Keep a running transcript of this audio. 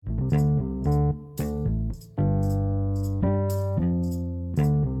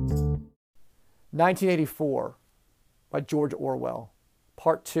"1984" by George Orwell,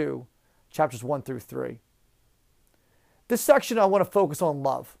 Part 2, chapters 1 through 3. This section I want to focus on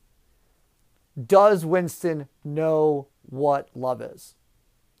love. Does Winston know what love is?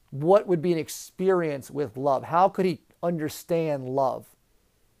 What would be an experience with love? How could he understand love?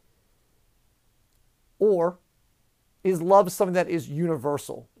 Or is love something that is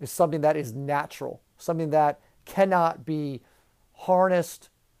universal, is something that is natural, something that cannot be harnessed,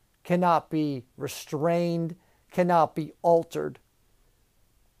 cannot be restrained, cannot be altered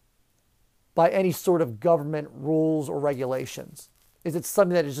by any sort of government rules or regulations? Is it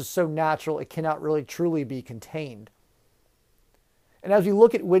something that is just so natural it cannot really truly be contained? And as we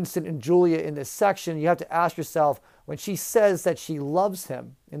look at Winston and Julia in this section, you have to ask yourself, when she says that she loves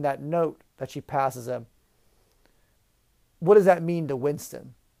him in that note that she passes him, what does that mean to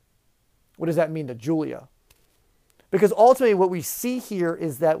Winston? What does that mean to Julia? Because ultimately what we see here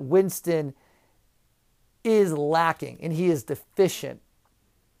is that Winston is lacking and he is deficient.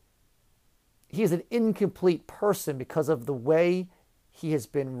 He is an incomplete person because of the way he has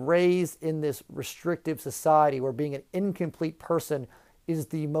been raised in this restrictive society where being an incomplete person is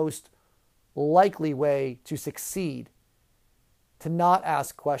the most likely way to succeed, to not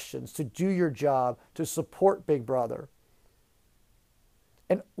ask questions, to do your job, to support Big Brother.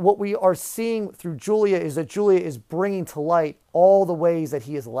 And what we are seeing through Julia is that Julia is bringing to light all the ways that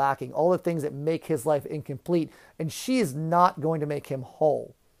he is lacking, all the things that make his life incomplete, and she is not going to make him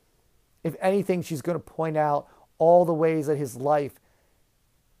whole. If anything, she's going to point out all the ways that his life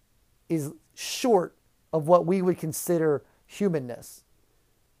is short of what we would consider humanness.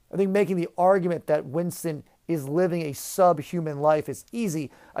 I think making the argument that Winston is living a subhuman life is easy.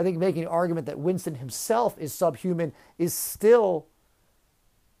 I think making the argument that Winston himself is subhuman is still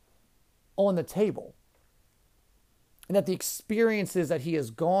on the table. And that the experiences that he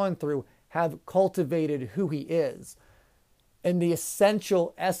has gone through have cultivated who he is. And the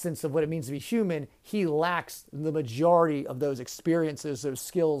essential essence of what it means to be human, he lacks the majority of those experiences, those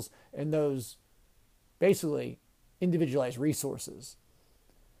skills, and those basically individualized resources.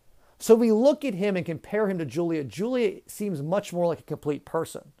 So we look at him and compare him to Julia. Julia seems much more like a complete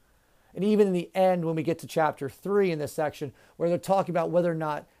person. And even in the end, when we get to chapter 3 in this section, where they're talking about whether or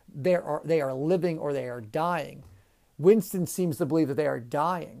not they are living or they are dying, Winston seems to believe that they are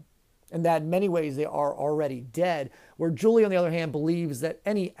dying, and that in many ways they are already dead. Where Julia, on the other hand, believes that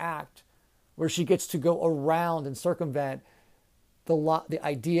any act where she gets to go around and circumvent the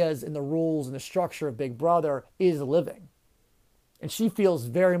ideas and the rules and the structure of Big Brother is living. And she feels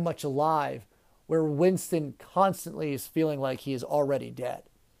very much alive, where Winston constantly is feeling like he is already dead.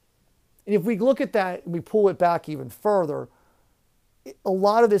 And if we look at that and we pull it back even further, a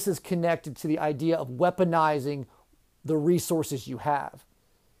lot of this is connected to the idea of weaponizing the resources you have.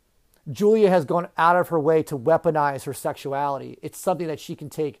 Julia has gone out of her way to weaponize her sexuality. It's something that she can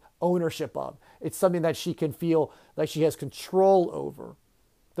take ownership of. It's something that she can feel like she has control over.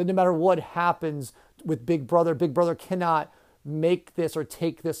 That no matter what happens with Big Brother cannot make this or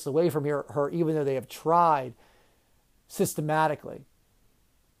take this away from her, even though they have tried systematically.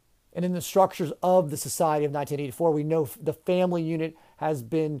 And in the structures of the society of 1984, we know the family unit has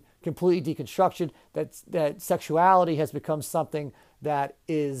been completely deconstructed, that sexuality has become something that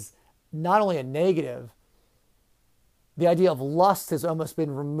is not only a negative, the idea of lust has almost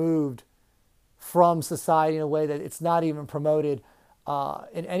been removed from society in a way that it's not even promoted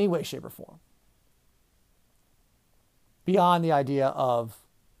in any way, shape, or form. Beyond the idea of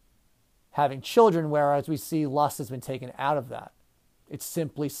having children, whereas we see lust has been taken out of that. It's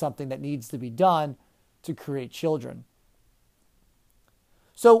simply something that needs to be done to create children.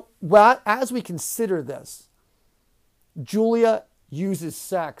 So as we consider this, Julia uses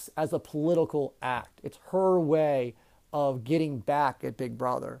sex as a political act. It's her way of getting back at Big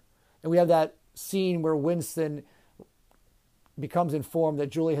Brother. And we have that scene where Winston becomes informed that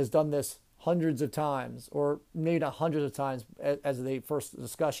Julia has done this hundreds of times, or maybe not hundreds of times as they first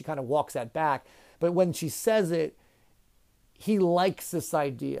discussed. She kind of walks that back. But when she says it, he likes this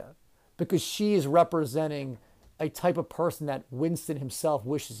idea because she is representing a type of person that Winston himself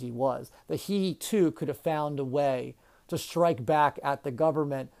wishes he was, that he too could have found a way to strike back at the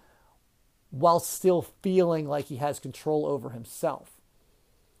government while still feeling like he has control over himself.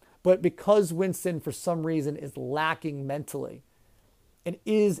 But because Winston, for some reason, is lacking mentally and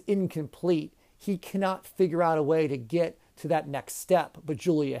is incomplete, he cannot figure out a way to get to that next step, but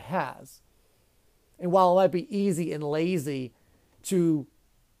Julia has. And while it might be easy and lazy to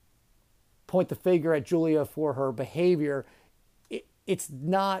point the finger at Julia for her behavior, it's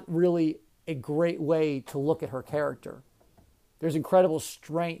not really a great way to look at her character. There's incredible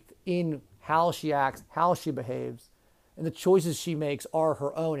strength in how she acts, how she behaves, and the choices she makes are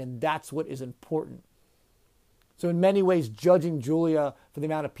her own, and that's what is important. So in many ways, judging Julia for the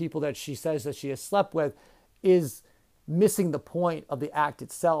amount of people that she says that she has slept with is missing the point of the act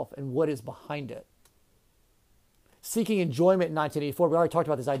itself and what is behind it. Seeking enjoyment in 1984, we already talked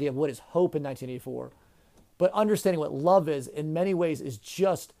about this idea of what is hope in 1984, but understanding what love is in many ways is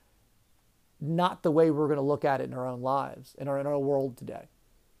just not the way we're going to look at it in our own lives, in our world today.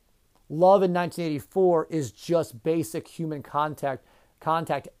 Love in 1984 is just basic human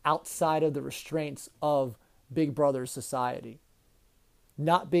contact outside of the restraints of Big Brother society.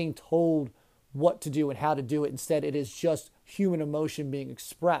 Not being told what to do and how to do it. Instead, it is just human emotion being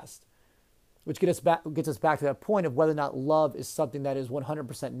expressed, which gets us back to that point of whether or not love is something that is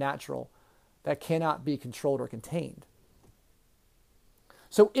 100% natural, that cannot be controlled or contained.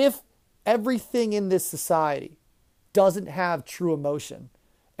 So if everything in this society doesn't have true emotion,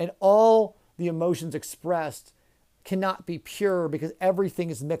 and all the emotions expressed cannot be pure because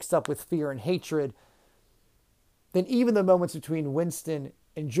everything is mixed up with fear and hatred, then even the moments between Winston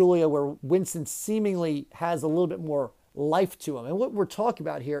and Julia where Winston seemingly has a little bit more life to him. And what we're talking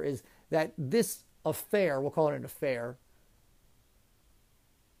about here is that this affair, we'll call it an affair,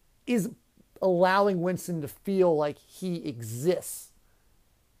 is allowing Winston to feel like he exists.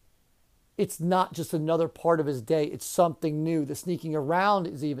 It's not just another part of his day. It's something new. The sneaking around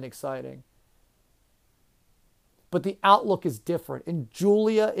is even exciting. But the outlook is different. And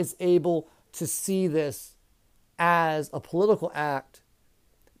Julia is able to see this as a political act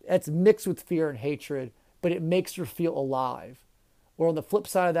that's mixed with fear and hatred, but it makes her feel alive. Or on the flip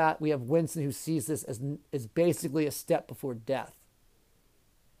side of that, we have Winston who sees this as basically a step before death.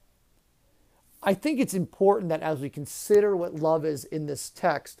 I think it's important that as we consider what love is in this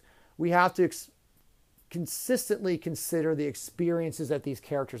text, we have to consistently consider the experiences that these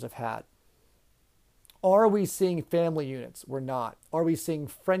characters have had. Are we seeing family units? We're not. Are we seeing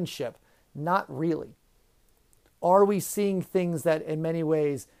friendship? Not really. Are we seeing things that in many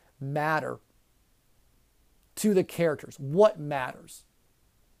ways matter to the characters? What matters?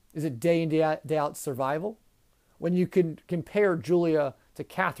 Is it day in, day out survival? When you can compare Julia to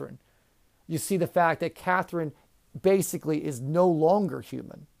Catherine, you see the fact that Catherine basically is no longer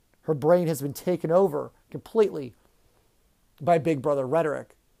human. Her brain has been taken over completely by Big Brother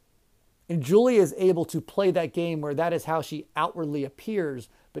rhetoric. And Julia is able to play that game where that is how she outwardly appears,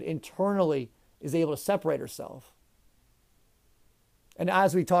 but internally is able to separate herself. And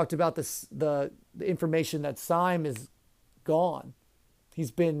as we talked about this, the information that Syme is gone,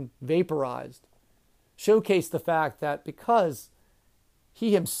 he's been vaporized, showcased the fact that because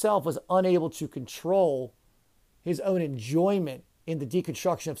he himself was unable to control his own enjoyment in the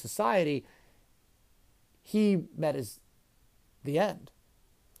deconstruction of society, he met the end.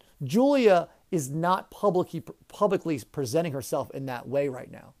 Julia is not publicly presenting herself in that way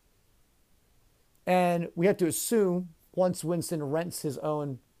right now. And we have to assume, once Winston rents his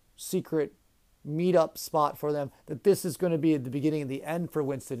own secret meetup spot for them, that this is going to be the beginning and the end for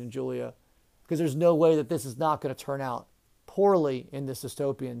Winston and Julia, because there's no way that this is not going to turn out poorly in this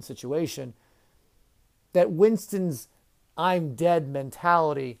dystopian situation. That Winston's I'm dead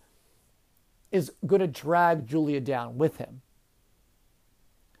mentality is going to drag Julia down with him.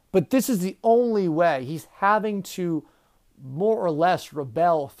 But this is the only way. He's having to more or less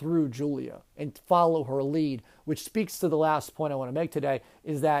rebel through Julia and follow her lead, which speaks to the last point I want to make today,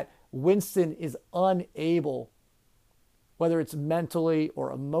 is that Winston is unable, whether it's mentally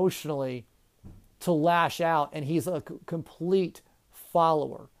or emotionally, to lash out, and he's a complete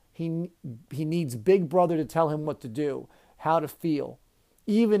follower. He needs Big Brother to tell him what to do, how to feel,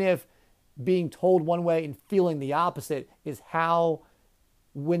 even if being told one way and feeling the opposite is how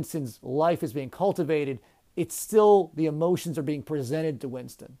Winston's life is being cultivated. It's still the emotions are being presented to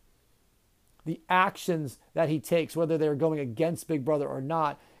Winston. The actions that he takes, whether they're going against Big Brother or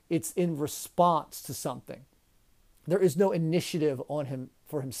not, it's in response to something. There is no initiative on him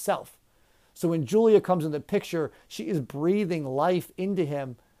for himself. So when Julia comes in the picture, she is breathing life into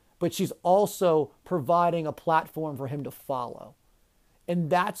him, but she's also providing a platform for him to follow. And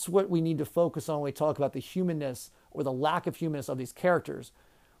that's what we need to focus on when we talk about the humanness or the lack of humanness of these characters,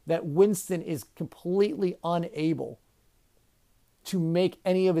 that Winston is completely unable to make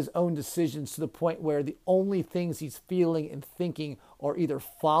any of his own decisions, to the point where the only things he's feeling and thinking are either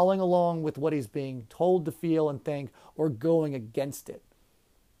following along with what he's being told to feel and think or going against it.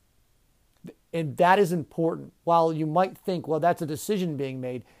 And that is important. While you might think, well, that's a decision being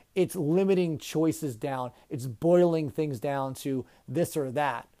made, it's limiting choices down. It's boiling things down to this or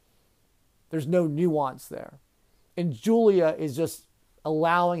that. There's no nuance there. And Julia is just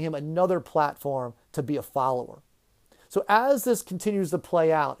allowing him another platform to be a follower. So as this continues to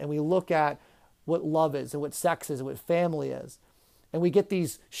play out and we look at what love is and what sex is and what family is, and we get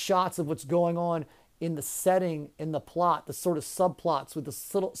these shots of what's going on in the setting, in the plot, the sort of subplots with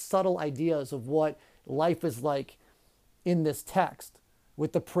the subtle ideas of what life is like in this text,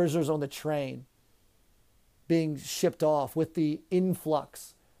 with the prisoners on the train being shipped off, with the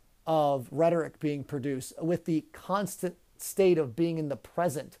influx of rhetoric being produced, with the constant state of being in the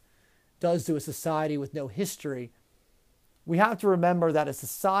present does to a society with no history, we have to remember that a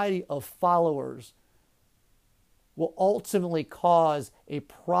society of followers will ultimately cause a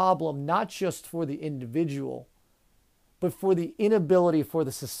problem not just for the individual, but for the inability for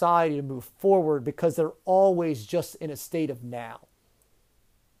the society to move forward because they're always just in a state of now.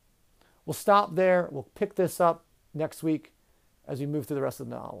 We'll stop there. We'll pick this up next week as we move through the rest of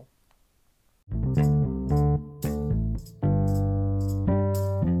the novel.